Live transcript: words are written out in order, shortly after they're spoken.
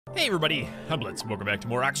Hey everybody, I'm Blitz. Welcome back to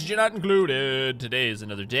more Oxygen Not Included. Today is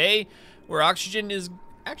another day where oxygen is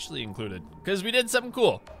actually included because we did something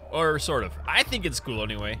cool, or sort of. I think it's cool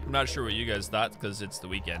anyway. I'm not sure what you guys thought because it's the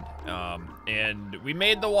weekend. And we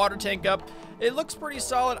made the water tank up. It looks pretty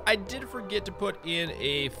solid. I did forget to put in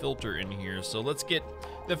a filter in here, so let's get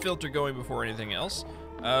the filter going before anything else.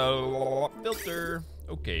 Filter.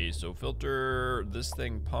 Okay, so filter. This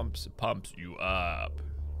thing pumps you up,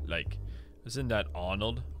 like. Isn't that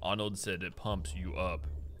Arnold? Arnold said it pumps you up.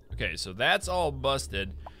 Okay, so that's all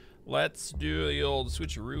busted. Let's do the old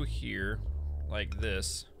switcheroo here, like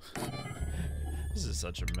this. This is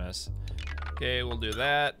such a mess. Okay, we'll do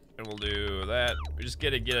that, and we'll do that. We just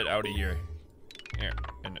gotta get it out of here. Here,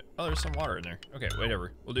 and oh, there's some water in there. Okay,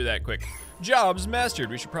 whatever. We'll do that quick. Jobs mastered.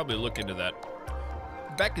 We should probably look into that.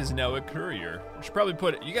 Beck is now a courier. We should probably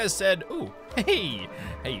put it. You guys said, ooh, hey.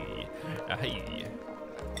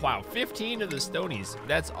 Wow, 15 of the stonies.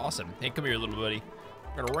 That's awesome. Hey, come here, little buddy.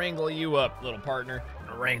 I'm gonna wrangle you up, little partner. I'm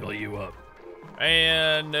gonna wrangle you up.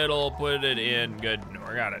 And it'll put it in. Good. No,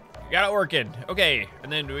 I got it. Got it working. Okay,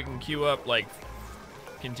 and then we can queue up like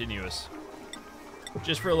continuous.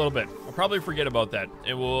 Just for a little bit. We'll probably forget about that,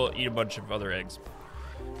 and we'll eat a bunch of other eggs.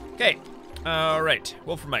 Okay. All right.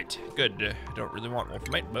 Wolframite. Good. Don't really want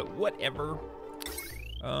Wolframite, but whatever.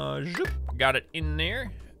 Zoop. Got it in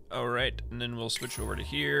there. All right, and then we'll switch over to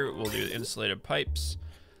here. We'll do the insulated pipes.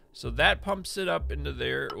 So that pumps it up into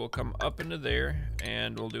there. We'll come up into there,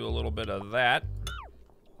 and we'll do a little bit of that.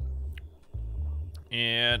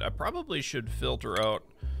 And I probably should filter out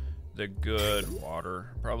the good water.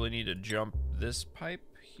 Probably need to jump this pipe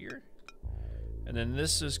here. And then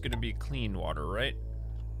this is gonna be clean water, right?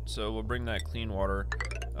 So we'll bring that clean water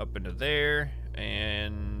up into there,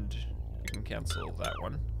 and we can cancel that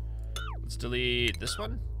one. Let's delete this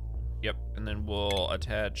one. Yep, and then we'll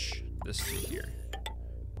attach this to here.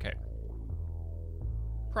 Okay.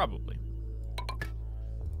 Probably.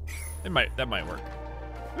 That might work.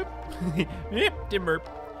 Yep, timber.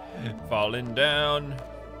 Falling down.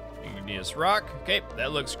 Igneous rock. Okay,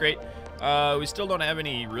 that looks great. We still don't have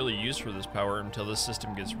any really use for this power until this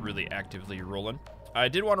system gets really actively rolling. I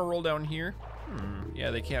did want to roll down here. Yeah,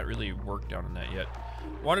 they can't really work down in that yet.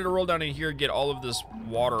 Wanted to roll down in here, get all of this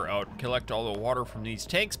water out, collect all the water from these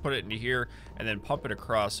tanks, put it into here, and then pump it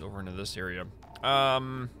across over into this area.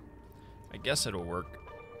 I guess it'll work.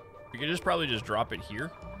 We could probably just drop it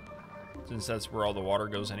here, since that's where all the water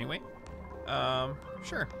goes anyway.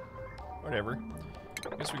 Sure. Whatever.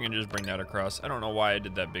 I guess we can just bring that across. I don't know why I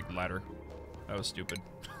did that big ladder. That was stupid.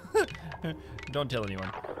 Don't tell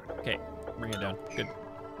anyone. Okay, bring it down. Good.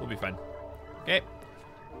 We'll be fine. Okay.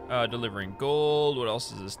 Delivering gold. What else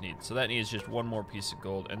does this need? So that needs just one more piece of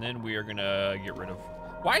gold, and then we are gonna get rid of.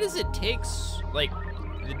 Why does it take like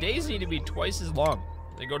the days need to be twice as long?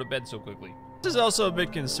 They go to bed so quickly. This is also a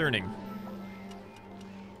bit concerning.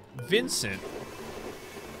 Vincent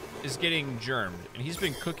is getting germed, and he's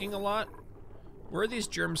been cooking a lot. Where are these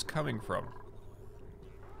germs coming from?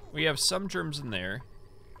 We have some germs in there.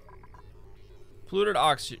 Polluted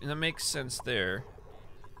oxygen. That makes sense there.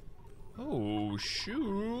 Oh,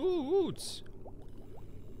 shoots.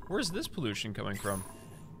 Where's this pollution coming from?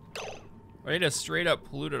 I need a straight up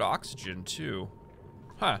polluted oxygen too.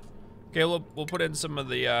 Huh. Okay, we'll put in some of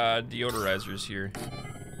the deodorizers here.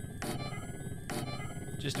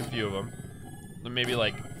 Just a few of them. Maybe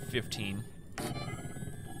like 15.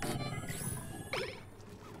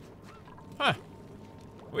 Huh.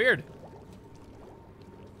 Weird.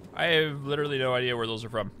 I have literally no idea where those are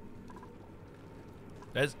from.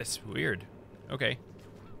 It's weird. Okay.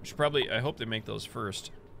 We should probably, I hope they make those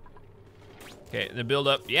first. Okay, and then build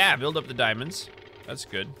up, yeah, build up the diamonds. That's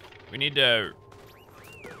good. We need to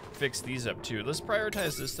fix these up too. Let's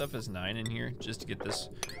prioritize this stuff as 9 in here just to get this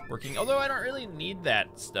working. Although I don't really need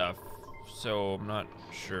that stuff, so I'm not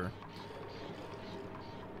sure.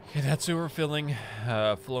 Okay, that's overfilling,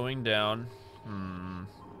 flowing down.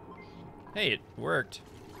 Hey, it worked.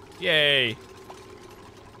 Yay.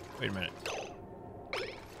 Wait a minute.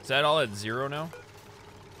 Is that all at 0 now?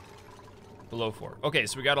 Below 4. Okay,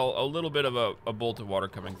 so we got a little bit of a bolt of water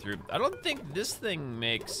coming through. I don't think this thing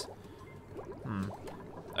makes...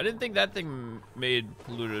 I didn't think that thing made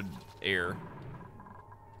polluted air.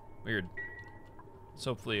 Weird.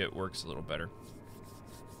 So hopefully it works a little better.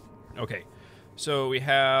 Okay, so we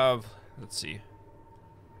have... Let's see.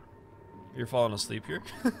 You're falling asleep here?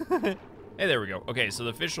 Hey, there we go. Okay, so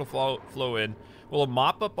the fish will flow in. We'll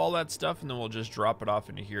mop up all that stuff, and then we'll just drop it off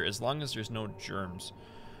into here, as long as there's no germs.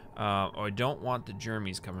 Oh, I don't want the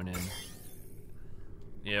germies coming in.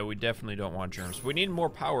 Yeah, we definitely don't want germs. We need more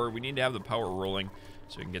power. We need to have the power rolling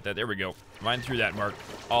So we can get that. There we go. Mine through that, Mark.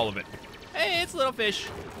 All of it. Hey, it's a little fish.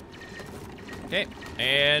 Okay,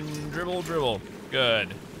 and dribble, dribble.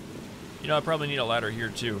 Good. You know, I probably need a ladder here,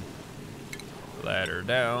 too. Ladder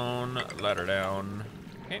down, ladder down.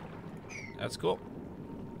 Okay, that's cool.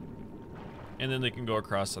 And then they can go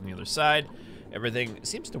across on the other side. Everything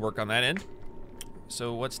seems to work on that end.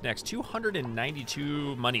 So what's next?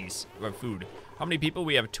 292 monies of food. How many people?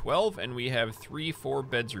 We have 12, and we have 4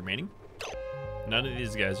 beds remaining. None of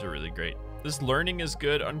these guys are really great. This learning is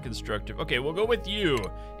good, unconstructive. Okay, we'll go with you.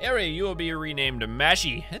 Ari, you will be renamed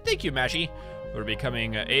Mashy. Thank you, Mashy. We're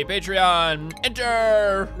becoming a Patreon.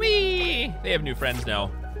 Enter! Whee! They have new friends now.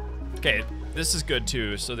 Okay, this is good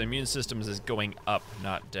too. So the immune system is going up,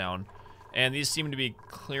 not down. And these seem to be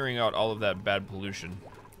clearing out all of that bad pollution.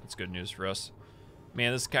 That's good news for us.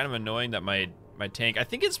 Man, this is kind of annoying that my tank, I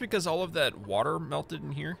think it's because all of that water melted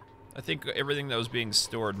in here. I think everything that was being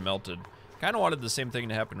stored melted. Kind of wanted the same thing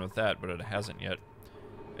to happen with that, but it hasn't yet.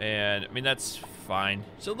 And, I mean, that's fine.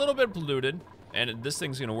 It's a little bit polluted, and this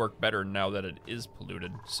thing's going to work better now that it is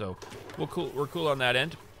polluted. So, we're cool on that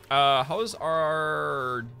end. How's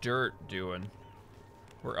our dirt doing?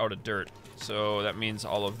 We're out of dirt. So, that means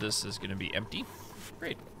all of this is going to be empty.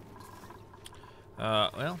 Great.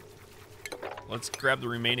 Well, let's grab the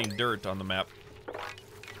remaining dirt on the map.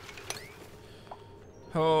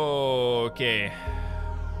 Okay.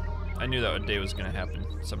 I knew that day was gonna happen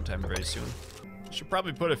sometime very soon. Should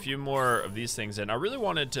probably put a few more of these things in. I really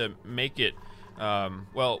wanted to make it,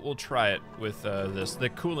 well, we'll try it with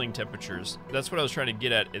the cooling temperatures. That's what I was trying to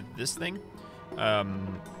get at this thing.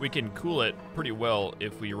 We can cool it pretty well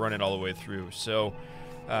if we run it all the way through. So,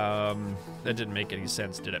 that didn't make any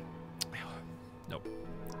sense, did it? Nope.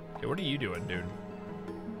 Okay, what are you doing, dude?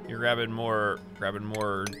 You're grabbing more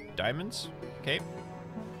diamonds? Okay.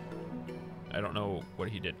 I don't know what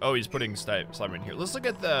he did. Oh, he's putting slime in here. Let's look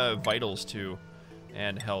at the vitals too,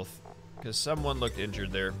 and health, because someone looked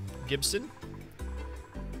injured there. Gibson.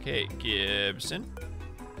 Okay, Gibson.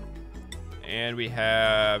 And we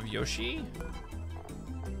have Yoshi.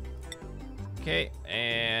 Okay,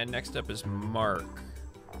 and next up is Mark.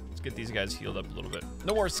 Let's get these guys healed up a little bit.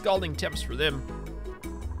 No more scalding temps for them.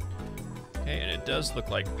 Okay, and it does look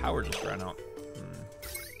like power just ran out.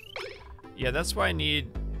 Yeah, that's why I need.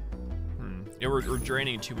 Yeah, we're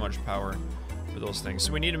draining too much power for those things.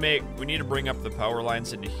 So we need to bring up the power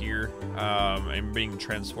lines into here and bring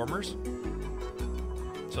transformers.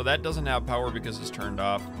 So that doesn't have power because it's turned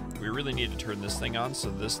off. We really need to turn this thing on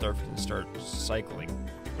so this stuff can start cycling.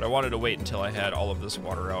 But I wanted to wait until I had all of this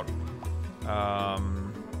water out.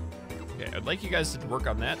 Okay, I'd like you guys to work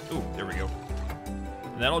on that. Ooh, there we go.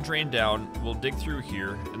 And that'll drain down. We'll dig through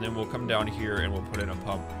here, and then we'll come down here and we'll put in a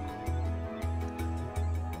pump.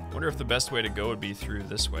 Wonder if the best way to go would be through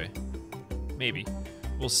this way. Maybe.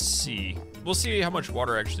 We'll see. We'll see how much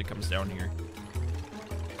water actually comes down here.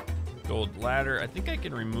 Gold ladder. I think I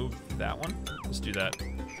can remove that one. Let's do that.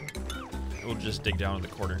 We'll just dig down in the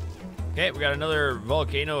corner. Okay, we got another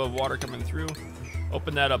volcano of water coming through.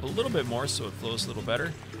 Open that up a little bit more so it flows a little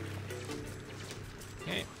better.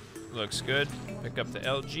 Okay, looks good. Pick up the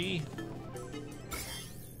LG.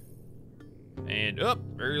 And, oh,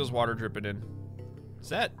 there goes water dripping in. Is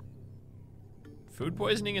that food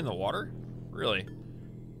poisoning in the water? Really?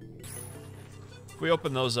 If we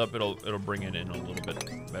open those up, it'll bring it in a little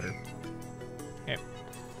bit better. Okay.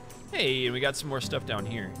 Hey, and we got some more stuff down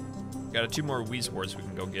here. Got 2 more Weezwords we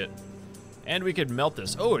can go get. And we could melt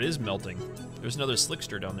this. Oh, it is melting. There's another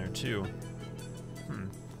Slickster down there too.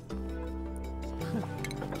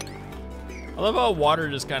 I love how water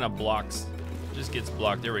just kind of blocks. Just gets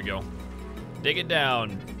blocked. There we go. Dig it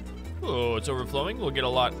down. Oh, it's overflowing. We'll get a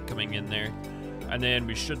lot coming in there. And then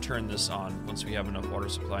we should turn this on once we have enough water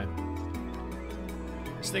supply.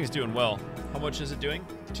 This thing's doing well. How much is it doing?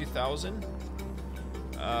 2,000?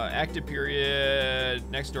 Active period,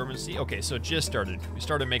 next dormancy. Okay, so it just started. We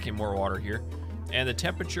started making more water here. And the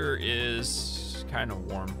temperature is kind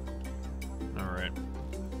of warm. All right.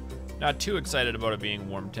 Not too excited about it being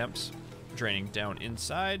warm temps. Draining down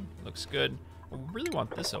inside. Looks good. I really want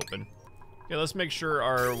this open. Okay, let's make sure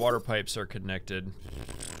our water pipes are connected.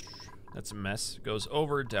 That's a mess. Goes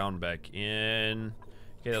over, down, back in.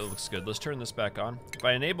 Okay, that looks good. Let's turn this back on. If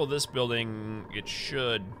I enable this building, it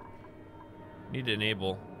should need to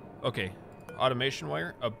enable. Okay, automation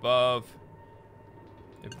wire above,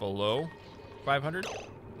 if below 500?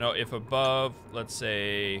 No, if above, let's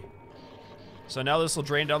say. So now this will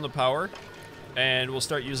drain down the power, and we'll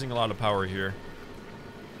start using a lot of power here.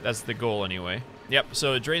 That's the goal anyway. Yep,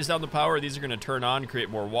 so it drains down the power. These are gonna turn on, create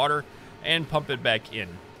more water, and pump it back in.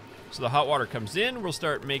 So the hot water comes in, we'll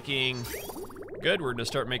start making Good, we're gonna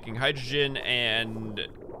start making hydrogen and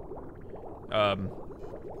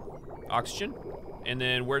oxygen. And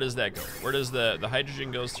then where does that go? Where does the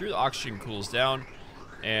hydrogen goes through? The oxygen cools down,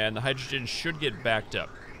 and the hydrogen should get backed up.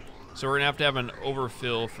 So we're gonna have an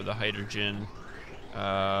overfill for the hydrogen,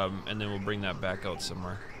 and then we'll bring that back out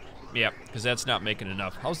somewhere. Yeah, because that's not making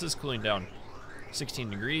enough. How's this cooling down? 16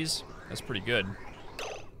 degrees, that's pretty good.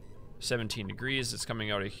 17 degrees, it's coming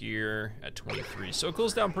out of here at 23. So it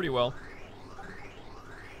cools down pretty well.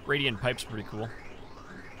 Radiant pipe's pretty cool.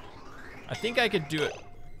 I think I could do it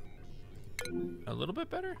a little bit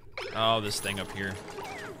better. Oh, this thing up here.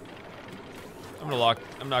 I'm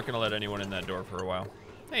not gonna let anyone in that door for a while.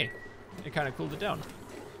 Hey, it kind of cooled it down.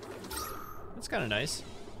 That's kind of nice.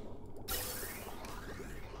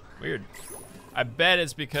 Weird. I bet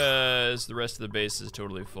it's because the rest of the base is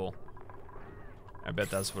totally full. I bet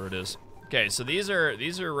that's what it is. Okay, so these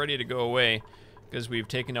are ready to go away because we've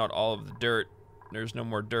taken out all of the dirt. There's no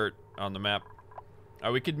more dirt on the map.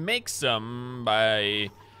 We could make some by,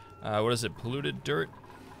 what is it, polluted dirt?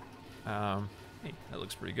 Hey, that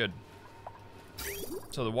looks pretty good.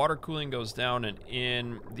 So the water cooling goes down and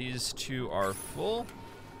in. These two are full.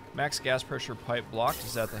 Max gas pressure pipe blocked.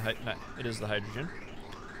 Is that the it is the hydrogen.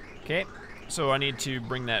 Okay, so I need to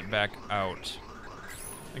bring that back out.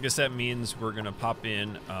 I guess that means we're gonna pop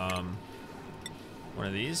in one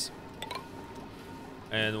of these,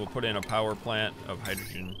 and we'll put in a power plant of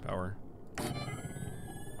hydrogen power.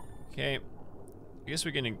 Okay, I guess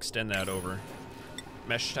we can extend that over.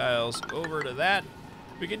 Mesh tiles over to that.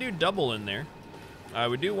 We can do double in there.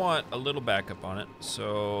 We do want a little backup on it,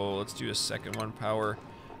 so let's do a second one. Power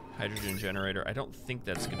hydrogen generator. I don't think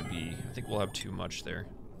that's gonna be, I think we'll have too much there.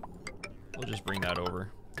 We'll just bring that over,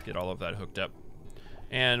 get all of that hooked up.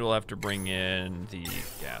 And we'll have to bring in the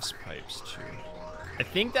gas pipes too. I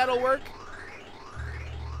think that'll work.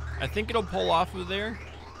 I think it'll pull off of there.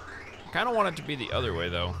 I kind of want it to be the other way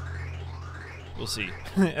though. We'll see.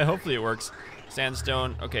 Hopefully it works.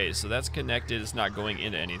 Sandstone. Okay, so that's connected. It's not going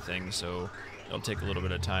into anything, so it'll take a little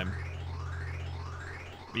bit of time.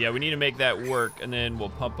 But yeah, we need to make that work, and then we'll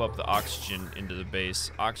pump up the oxygen into the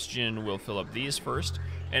base. Oxygen will fill up these first,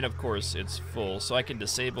 and of course it's full. So I can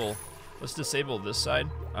disable, let's disable this side.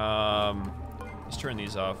 Let's turn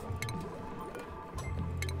these off.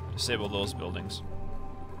 Disable those buildings.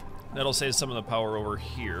 That'll save some of the power over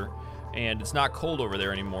here. And it's not cold over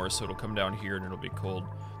there anymore, so it'll come down here and it'll be cold.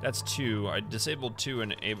 That's 2. I disabled 2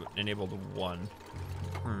 and enabled 1.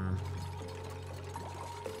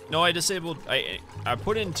 No, I disabled, I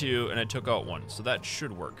put in 2 and I took out 1, so that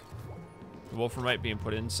should work. The wolframite being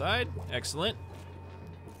put inside, excellent.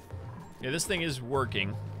 Yeah, this thing is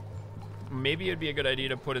working. Maybe it'd be a good idea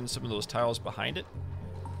to put in some of those tiles behind it.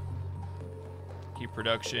 Keep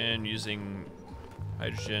production using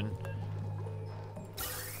hydrogen.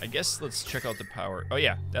 I guess let's check out the power. Oh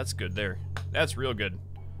yeah, that's good there. That's real good.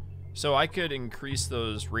 So I could increase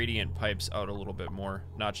those radiant pipes out a little bit more,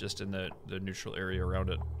 not just in the neutral area around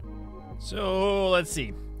it. So let's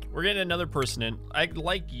see. We're getting another person in. I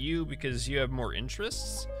like you because you have more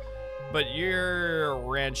interests, but you're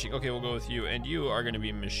ranching. Okay, we'll go with you, and you are gonna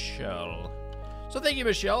be Michelle. So thank you,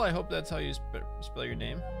 Michelle. I hope that's how you spell your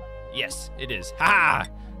name. Yes, it is. Ha!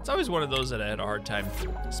 It's always one of those that I had a hard time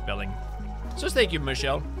spelling. So thank you,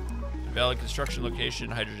 Michelle. Valid construction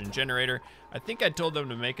location, hydrogen generator. I think I told them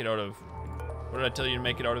to make it out of, what did I tell you to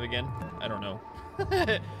make it out of again? I don't know.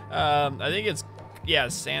 I think it's, yeah,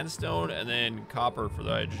 sandstone and then copper for the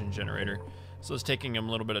hydrogen generator. So it's taking them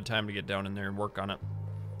a little bit of time to get down in there and work on it.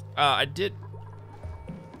 I did,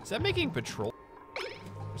 is that making petroleum?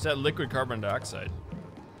 Or is that liquid carbon dioxide?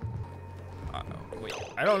 Wait,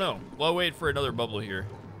 I don't know. Well, wait for another bubble here.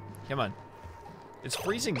 Come on. It's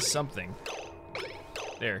freezing something.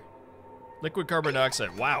 There. Liquid carbon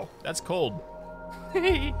dioxide. Wow, that's cold.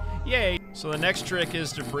 Yay. So the next trick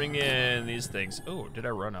is to bring in these things. Oh, did I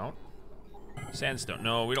run out? Sandstone.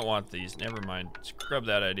 No, we don't want these. Never mind. Scrub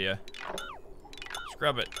that idea.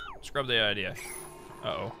 Scrub it. Scrub the idea.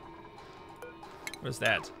 Uh-oh. What is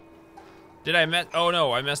that? Did I mess? Oh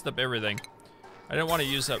no, I messed up everything. I didn't want to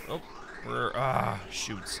use up. Oh,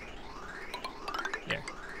 shoots. There.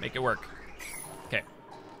 Make it work. Okay.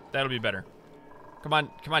 That'll be better. Come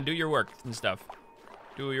on, do your work and stuff.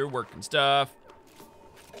 Do your work and stuff.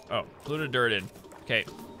 Oh, polluted dirt in. Okay.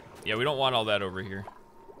 Yeah, we don't want all that over here.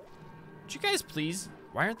 Would you guys please?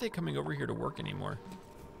 Why aren't they coming over here to work anymore?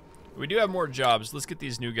 We do have more jobs. Let's get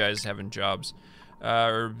these new guys having jobs.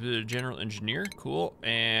 General engineer, cool.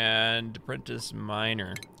 And apprentice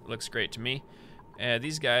miner. Looks great to me.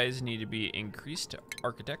 These guys need to be increased to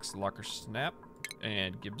architects. Locker Snap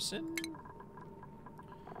and Gibson.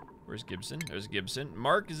 Where's Gibson? There's Gibson.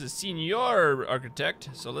 Mark is a senior architect,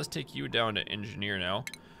 so let's take you down to engineer now.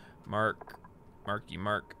 Mark.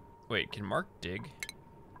 Wait, can Mark dig?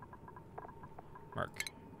 Mark.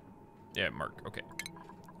 Yeah, Mark. Okay.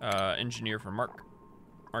 Engineer for Mark.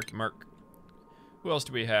 Mark. Who else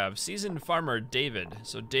do we have? Seasoned farmer David.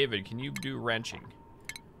 So David, can you do ranching?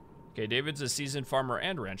 Okay, David's a seasoned farmer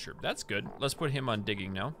and rancher. That's good. Let's put him on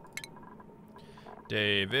digging now.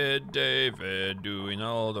 David, doing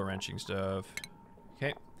all the ranching stuff.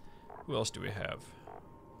 Okay. Who else do we have?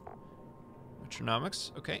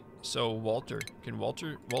 Metronomics. Okay. So Walter. Can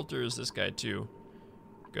Walter is this guy too.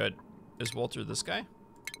 Good. Is Walter this guy?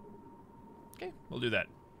 Okay, we'll do that.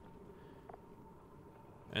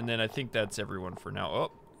 And then I think that's everyone for now.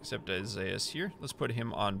 Oh, except Isaiah's here. Let's put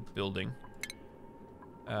him on building.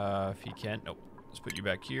 If he can. Nope. Let's put you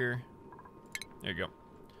back here. There you go.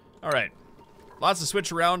 All right. Lots to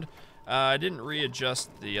switch around. I didn't readjust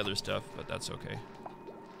the other stuff, but that's okay.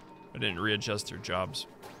 I didn't readjust their jobs.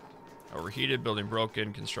 Overheated, building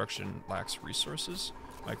broken, construction lacks resources.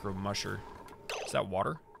 Micro musher. Is that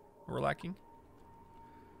water we're lacking?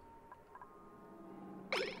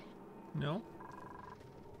 No?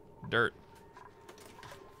 Dirt.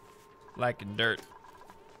 Lacking dirt.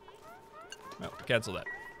 No, cancel that.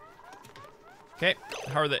 Okay,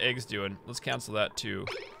 how are the eggs doing? Let's cancel that too,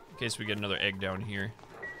 in case we get another egg down here.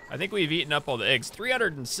 I think we've eaten up all the eggs.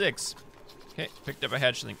 306. Okay, picked up a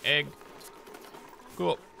hatchling egg.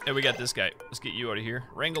 Cool. And we got this guy. Let's get you out of here.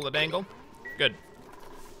 Wrangle the dangle. Good.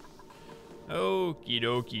 Okie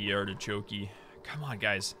dokie, artichokey. Come on,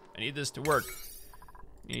 guys. I need this to work.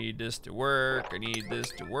 Need this to work. I need this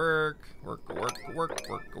to work. Work.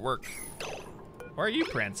 Why are you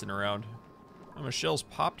prancing around? Oh, Michelle's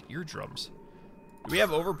popped eardrums. Do we have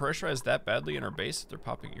overpressurized that badly in our base that they're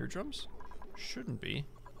popping eardrums? Shouldn't be.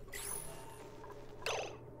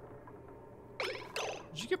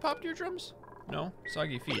 Did you get popped eardrums? No?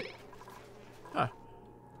 Soggy feet. Huh.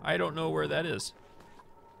 I don't know where that is.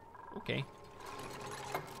 Okay.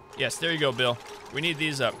 Yes, there you go, Bill. We need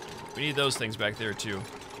these up. We need those things back there, too.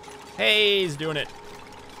 Hey, he's doing it.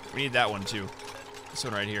 We need that one, too. This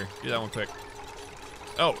one right here. Do that one quick.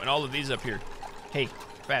 Oh, and all of these up here. Hey,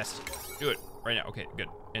 fast. Do it. Right now. Okay, good.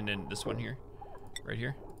 And then this one here. Right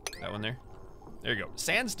here. That one there. There you go.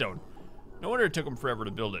 Sandstone. No wonder it took them forever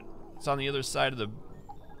to build it. It's on the other side of the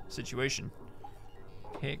situation.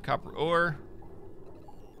 Okay, copper ore.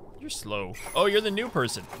 You're slow. Oh, you're the new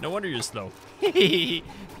person. No wonder you're slow.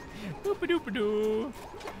 Doop-a-doop-a-doo.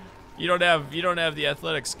 You don't have the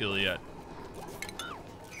athletic skill yet.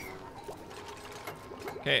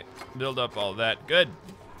 Okay, build up all that. Good.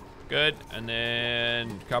 Good. And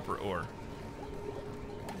then copper ore.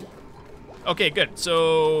 Okay, good.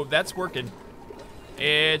 So that's working.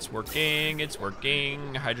 It's working. It's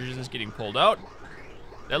working. Hydrogen is getting pulled out.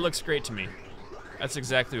 That looks great to me. That's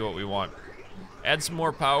exactly what we want. Add some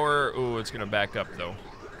more power. Ooh, it's gonna back up though.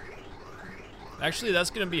 Actually, that's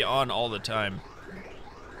gonna be on all the time.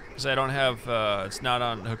 Because I don't have, it's not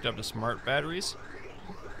on hooked up to smart batteries.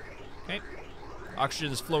 Okay.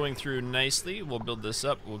 Oxygen is flowing through nicely. We'll build this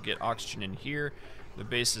up. We'll get oxygen in here. The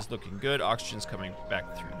base is looking good. Oxygen's coming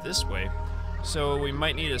back through this way. So we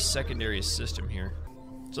might need a secondary system here.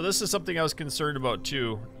 So this is something I was concerned about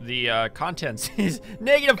too. The contents is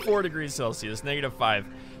 -4 degrees Celsius, -5.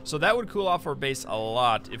 So that would cool off our base a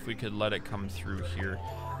lot if we could let it come through here.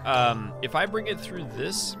 If I bring it through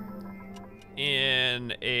this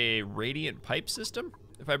in a radiant pipe system,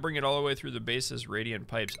 if I bring it all the way through the base as radiant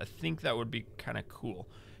pipes, I think that would be kind of cool.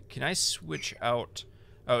 Can I switch out?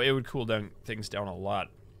 Oh, it would cool down things down a lot.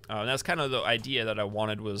 That's kind of the idea that I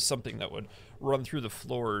wanted, was something that would run through the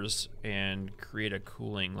floors and create a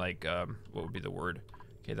cooling, like, what would be the word?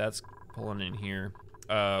 Okay, that's pulling in here,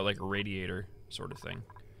 like a radiator sort of thing.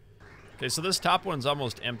 Okay, so this top one's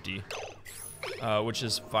almost empty, which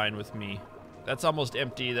is fine with me. That's almost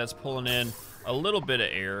empty. That's pulling in a little bit of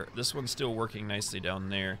air. This one's still working nicely down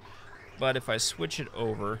there. But if I switch it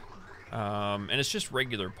over, and it's just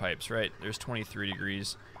regular pipes, right? There's 23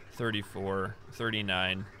 degrees, 34,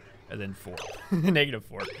 39, and then 4,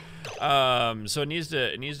 -4. So it needs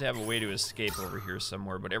to have a way to escape over here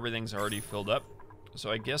somewhere, but everything's already filled up.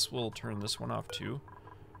 So I guess we'll turn this one off too.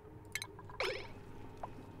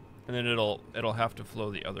 And then it'll have to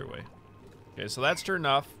flow the other way. Okay, so that's turned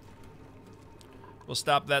off. We'll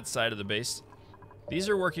stop that side of the base. These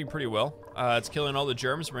are working pretty well. It's killing all the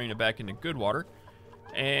germs, bringing it back into good water.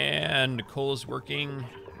 And coal is working.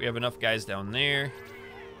 We have enough guys down there.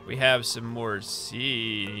 We have some more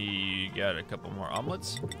seed. Got a couple more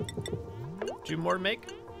omelets. 2 more to make.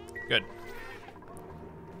 Good.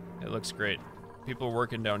 It looks great. People are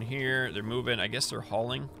working down here. They're moving. I guess they're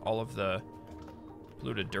hauling all of the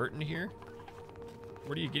polluted dirt in here.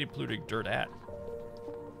 Where do you get polluted dirt at?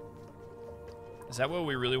 Is that what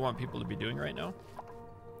we really want people to be doing right now?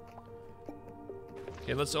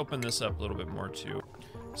 Okay, let's open this up a little bit more too.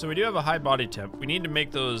 So we do have a high body temp. We need to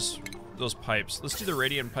make those pipes. Let's do the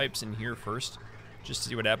radiant pipes in here first, just to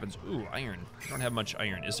see what happens. Ooh, iron. I don't have much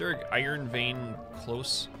iron. Is there an iron vein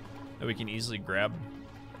close that we can easily grab?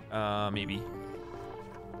 Maybe.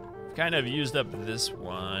 Kind of used up this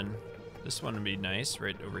one. This one would be nice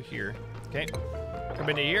right over here. Okay, come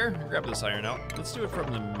into here, grab this iron out. Let's do it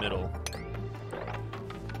from the middle.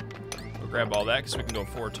 We'll grab all that because we can go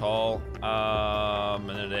 4 tall. And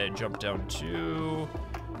then I jump down 2.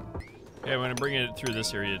 Okay, I'm gonna bring it through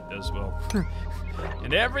this area as well.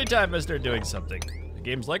 And every time I start doing something, the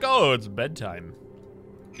game's like, oh, it's bedtime.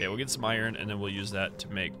 Okay, we'll get some iron and then we'll use that to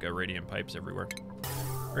make radiant pipes everywhere.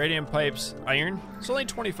 Radiant pipes, iron. It's only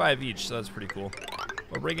 25 each, so that's pretty cool.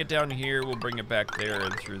 We'll bring it down here, we'll bring it back there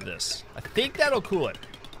and through this. I think that'll cool it.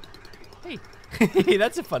 Hey,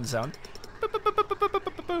 that's a fun sound.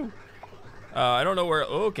 I don't know where,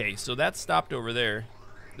 okay, so that stopped over there.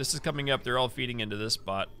 This is coming up, they're all feeding into this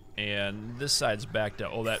spot. And this side's backed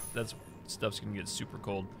up. Oh, that's stuff's gonna get super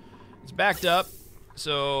cold. It's backed up,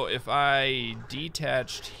 so if I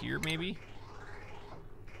detached here maybe?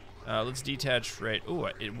 Let's detach right, oh,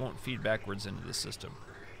 it won't feed backwards into the system.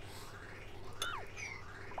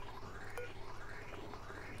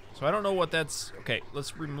 So I don't know what that's, okay,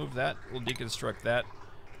 let's remove that. We'll deconstruct that.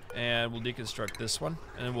 And we'll deconstruct this one,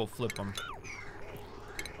 and then we'll flip them.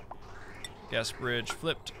 Gas bridge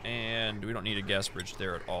flipped, and we don't need a gas bridge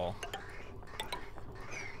there at all.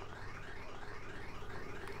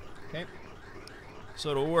 Okay,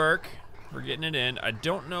 so it'll work. We're getting it in. I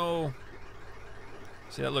don't know.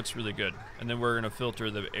 See, that looks really good. And then we're gonna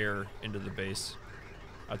filter the air into the base.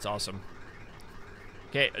 That's awesome.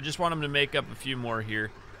 Okay, I just want them to make up a few more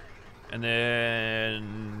here, and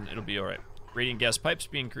then it'll be all right. Radiant gas pipes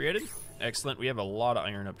being created. Excellent. We have a lot of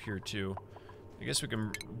iron up here too. I guess we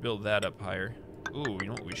can build that up higher. Ooh, you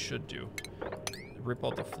know what we should do? Rip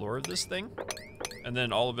out the floor of this thing, and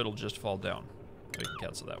then all of it'll just fall down. We can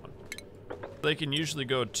cancel that one. They can usually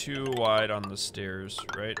go 2 wide on the stairs,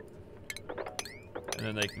 right? And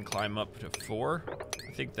then they can climb up to 4.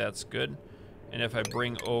 I think that's good. And if I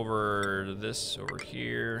bring over this over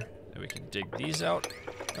here, then we can dig these out.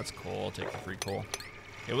 That's coal. I'll take the free coal.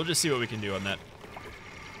 Okay, we'll just see what we can do on that.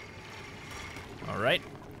 All right.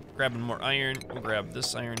 Grabbing more iron. We'll grab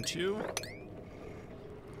this iron too.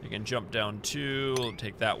 You can jump down 2. We'll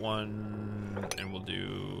take that one, and we'll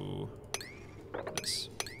do this.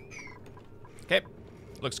 Okay,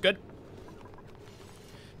 looks good.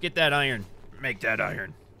 Get that iron. Make that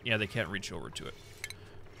iron. Yeah, they can't reach over to it.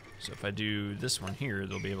 So if I do this one here,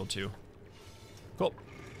 they'll be able to. Cool.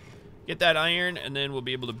 Get that iron, and then we'll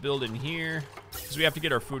be able to build in here, because we have to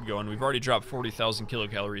get our food going. We've already dropped 40,000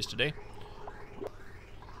 kilocalories today.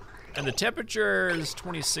 And the temperature is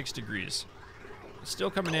 26 degrees. It's still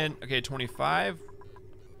coming in. Okay, 25,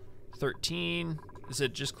 13. Is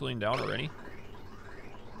it just cooling down already?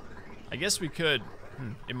 I guess we could.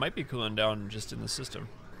 It might be cooling down just in the system.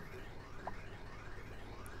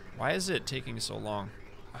 Why is it taking so long?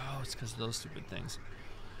 Oh, it's because of those stupid things.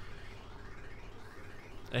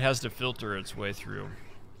 It has to filter its way through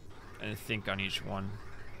and think on each one.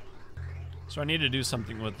 So I need to do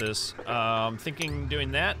something with this. I'm thinking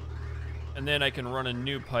doing that, and then I can run a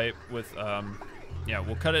new pipe with, yeah,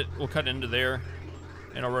 we'll cut it into there,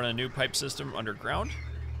 and I'll run a new pipe system underground.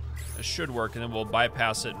 It should work, and then we'll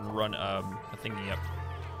bypass it and run a thingy up.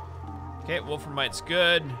 Okay, Wolframite's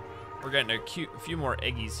good. We're getting a few more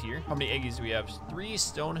eggies here. How many eggies do we have? 3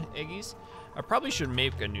 stone eggies. I probably should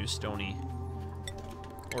make a new stony,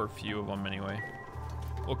 or a few of them anyway.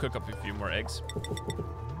 We'll cook up a few more eggs.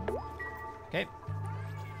 Okay.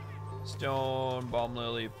 Stone, balm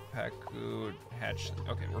lily, pacu, hatch.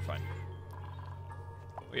 Okay, we're fine.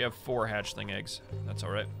 We have 4 hatchling eggs. That's all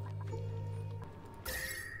right.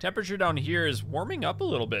 Temperature down here is warming up a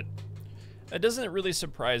little bit. That doesn't really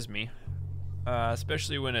surprise me,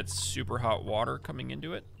 especially when it's super hot water coming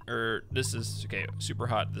into it. Or this is, okay, super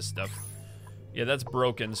hot, this stuff. Yeah, that's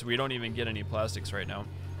broken, so we don't even get any plastics right now.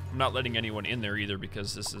 I'm not letting anyone in there either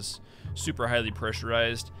because this is super highly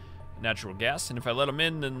pressurized natural gas, and if I let them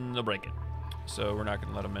in, then they'll break it. So we're not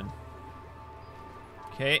gonna let them in.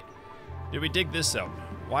 Okay, did we dig this out?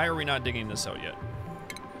 Why are we not digging this out yet?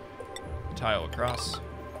 Tile across.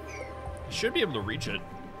 Should be able to reach it.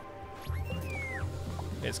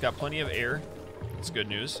 Okay, it's got plenty of air. That's good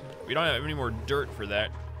news. We don't have any more dirt for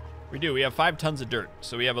that. We do. We have 5 tons of dirt.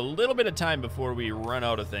 So we have a little bit of time before we run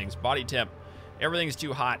out of things. Body temp. Everything's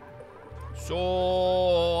too hot. So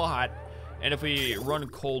hot. And if we run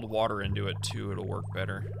cold water into it too, it'll work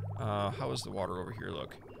better. How does the water over here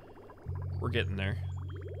look? We're getting there.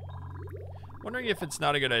 Wondering if it's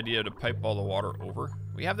not a good idea to pipe all the water over.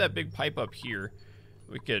 We have that big pipe up here.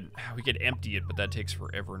 We could empty it, but that takes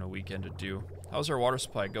forever in a weekend to do. How's our water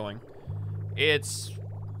supply going? It's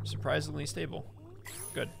surprisingly stable.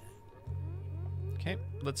 Good. Okay,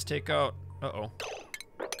 let's take out... Uh-oh.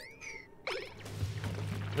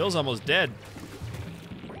 Bill's almost dead.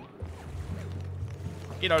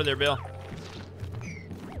 Get out of there, Bill.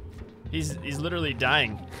 He's literally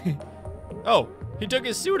dying. Oh, he took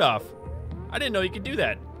his suit off. I didn't know he could do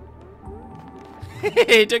that.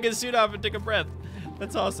 He took his suit off and took a breath.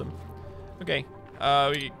 That's awesome. Okay,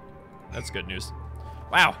 that's good news.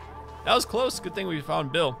 Wow, that was close. Good thing we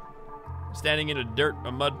found Bill. Standing in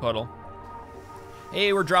a mud puddle.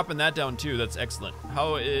 Hey, we're dropping that down too. That's excellent.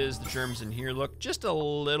 How is the germs in here look? Just a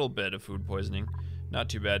little bit of food poisoning. Not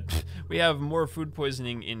too bad. We have more food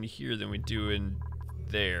poisoning in here than we do in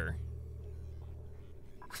there.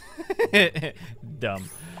 Dumb.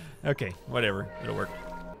 Okay, whatever. It'll work.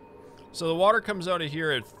 So the water comes out of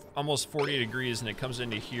here at almost 40 degrees and it comes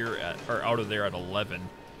into here or out of there at 11.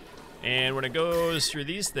 And when it goes through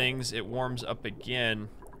these things, it warms up again.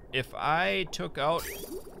 If I took out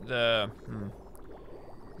the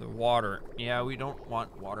water, yeah, we don't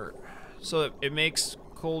want water. So it makes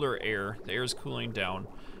colder air. The air is cooling down.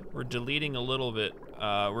 We're deleting a little bit.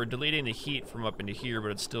 We're deleting the heat from up into here, but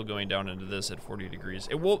it's still going down into this at 40 degrees.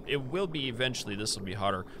 It will be eventually. This will be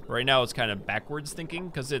hotter. But right now, it's kind of backwards thinking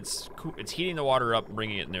because it's heating the water up and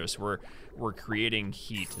bringing it in there. So we're creating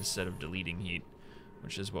heat instead of deleting heat,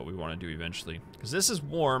 which is what we want to do eventually. Because this is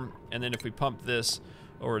warm, and then if we pump this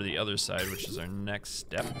over to the other side, which is our next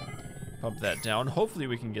step, pump that down. Hopefully,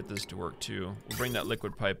 we can get this to work too. We'll bring that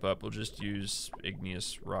liquid pipe up. We'll just use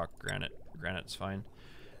igneous rock, granite. Granite's fine.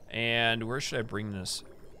 And where should I bring this?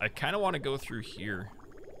 I kind of want to go through here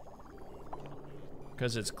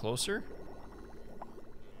because it's closer,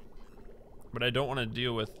 but I don't want to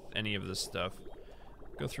deal with any of this stuff.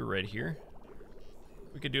 Go through right here.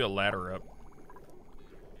 We could do a ladder up.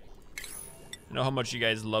 I know how much you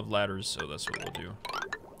guys love ladders, so that's what we'll do.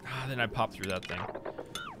 Ah, then I pop through that thing.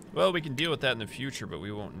 Well, we can deal with that in the future, but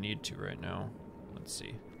we won't need to right now. Let's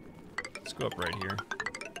see. Let's go up right here.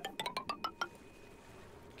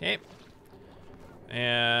 Okay,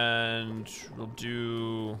 and we'll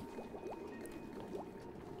do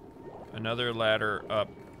another ladder up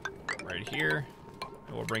right here,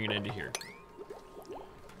 and we'll bring it into here.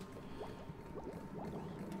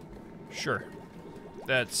 Sure,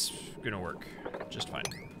 that's gonna work just fine.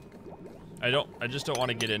 I just don't want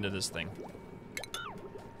to get into this thing.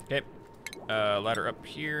 Okay, ladder up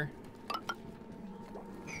here,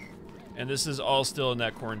 and this is all still in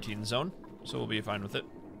that quarantine zone, so we'll be fine with it.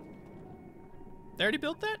 They already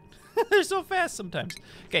built that? They're so fast sometimes.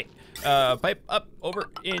 Okay, pipe up,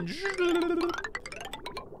 over, in.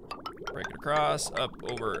 Break it across, up,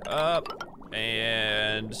 over, up.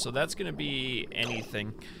 And so that's gonna be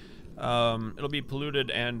anything. It'll be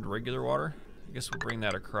polluted and regular water. I guess we'll bring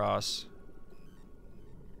that across.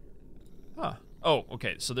 Huh. Oh,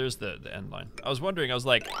 okay, so there's the end line. I was wondering, I was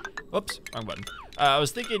like, whoops, wrong button. I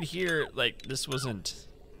was thinking here, like, this wasn't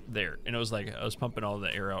there. And it was like, I was pumping all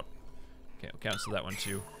the air out. Okay, we'll cancel that one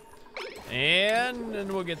too. And then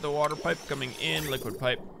we'll get the water pipe coming in, liquid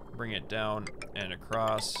pipe, bring it down and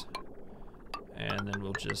across. And then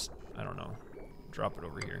we'll just, I don't know, drop it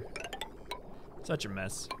over here. Such a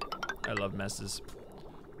mess. I love messes.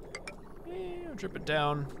 And drip it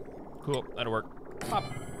down. Cool, that'll work. Pop.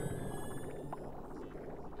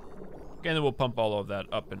 Okay, and then we'll pump all of that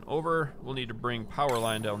up and over. We'll need to bring power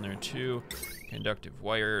line down there too. Conductive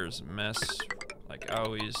wires, mess, like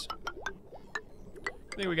always.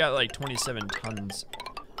 I think we got like 27 tons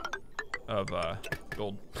of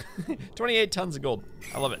gold. 28 tons of gold.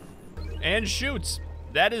 I love it. And shoots.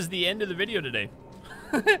 That is the end of the video today.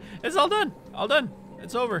 It's all done. All done.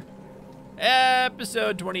 It's over.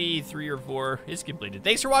 Episode 23 or 4 is completed.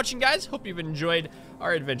 Thanks for watching, guys. Hope you've enjoyed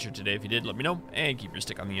our adventure today. If you did, let me know. And keep your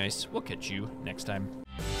stick on the ice. We'll catch you next time.